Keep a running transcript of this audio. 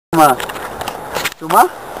Filmar?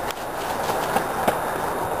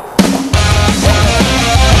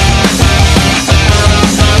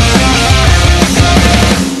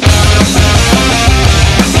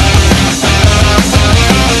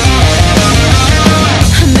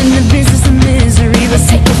 I'm in the business of misery, let's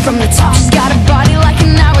take it from the top. She's got a body like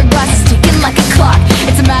an hourglass, it's ticking like a clock.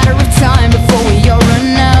 It's a matter of time before we all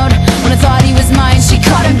run out. When I thought he was mine, she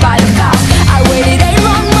caught him by the mouth. I waited a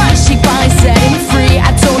long month, she finally set him free.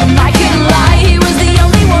 I told him I couldn't lie, he was the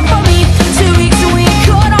only one for me. 2 weeks and we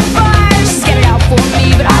caught on fire. She's got it out for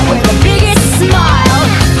me, but I wear the biggest smile.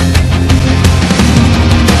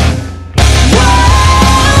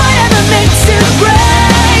 Whoa, I never meant to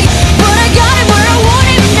break, but I got him where I want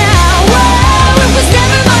him now. Whoa, it was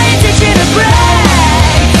never my intention to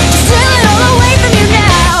break, just stealing all away from you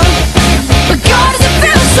now. But God, does it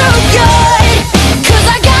feel so good, 'cause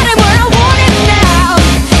I got him where I want him now.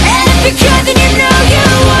 And if you could, then you know you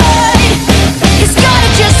would, 'cause God,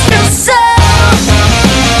 it just feels so,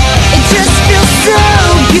 it just feels so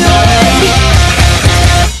good.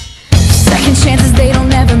 Second chances, they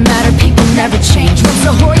don't ever matter, people never change. Once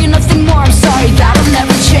a whore, you're nothing more, I'm sorry, that'll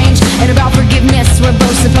never change. And about forgiveness, we're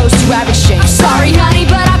both supposed to have exchange. Sorry honey,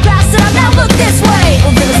 but I passed it up, now look this way.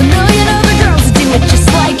 Well, there's a million other girls that do it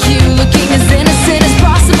just like you, looking as innocent as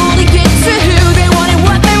possible to get to who they want and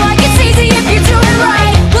what they like. It's easy if you do it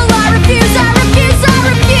right. Well, I refuse, I refuse, I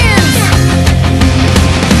refuse.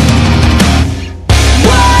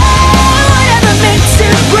 Whoa, I never meant to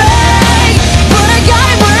break, but I got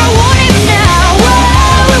him where I want him now.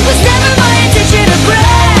 Whoa, it was never my intention to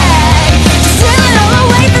break, just stealing all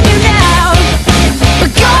away from you now.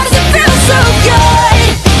 But God, does it feel so good,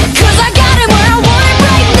 'cause I got him where I want him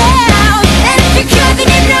right now. And if you could, then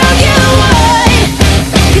you know you would,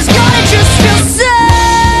 'cause God, it just feels so,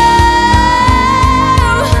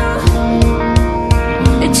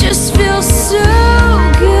 it just feels so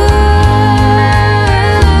good.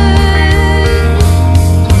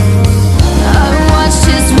 I watched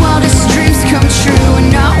his wildest dreams come true, and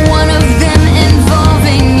not one of them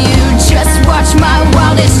involving you. Just watch my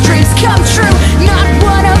wildest dreams come true, not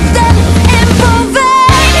one of them involving.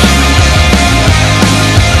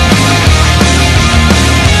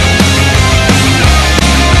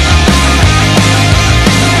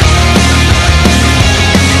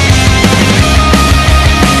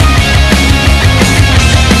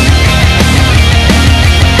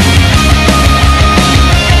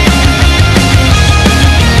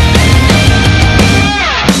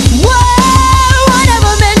 Whoa, I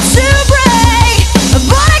never meant to break,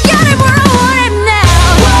 but I got him where I want him now.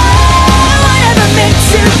 Whoa, I never meant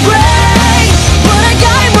to break, but I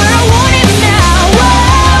got him where I want him now.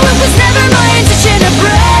 Whoa, it was never my intention to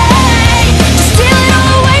break, just stealing all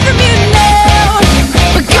away from you now.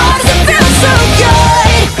 But God, does it feel so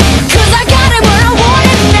good, 'cause I got him where I want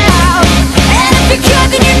him now. And if you could,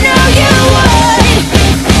 then you know you would,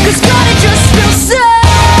 'cause God, it just feels so,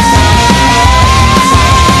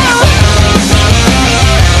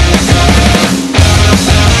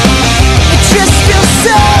 it just feels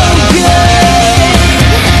so good.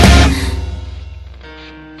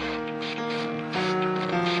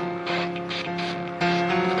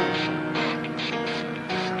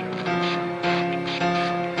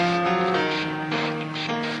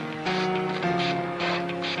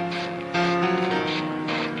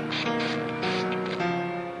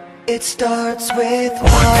 It starts with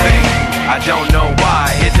One thing, I don't know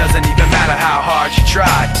why. It doesn't even matter how hard you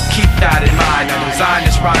try. Keep that in mind. I designed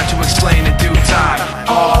this rhyme to explain in due time.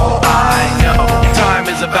 All I know, time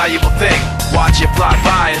is a valuable thing. Watch it fly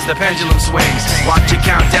by as the pendulum swings. Watch it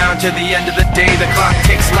count down to the end of the day. The clock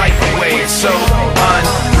takes life away. It's so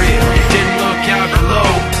unreal. Didn't look out below.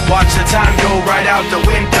 Watch the time go right out the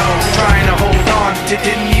window. Trying to hold on to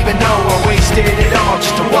didn't even know I wasted it all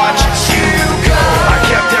just to watch you go. I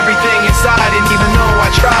kept everything inside, and even though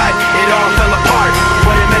I tried, it all fell apart.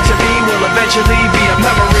 What it meant to be will eventually be a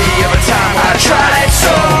memory of a time I tried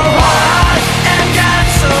so hard and got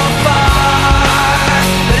so far,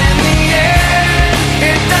 but in the end,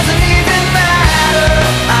 it doesn't even matter.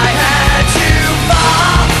 I had to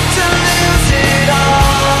fall to lose it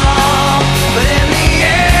all, but in the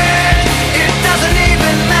end, it doesn't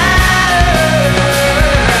even matter.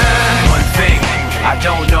 One thing, I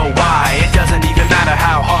don't know why. It doesn't even matter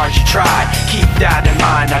how hard you try. Keep that in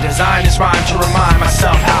mind. I designed this rhyme to remind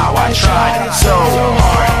myself how I tried so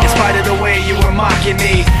hard. In spite of the way you were mocking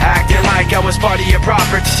me, acting like I was part of your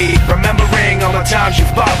property, remembering all the times you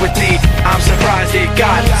fought with me, I'm surprised it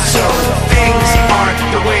got so. Things aren't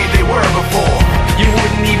the way they were before. You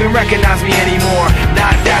wouldn't even recognize me anymore.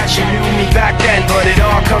 Not that you knew me back then, but it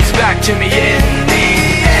all comes back to me in the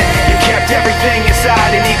end. everything.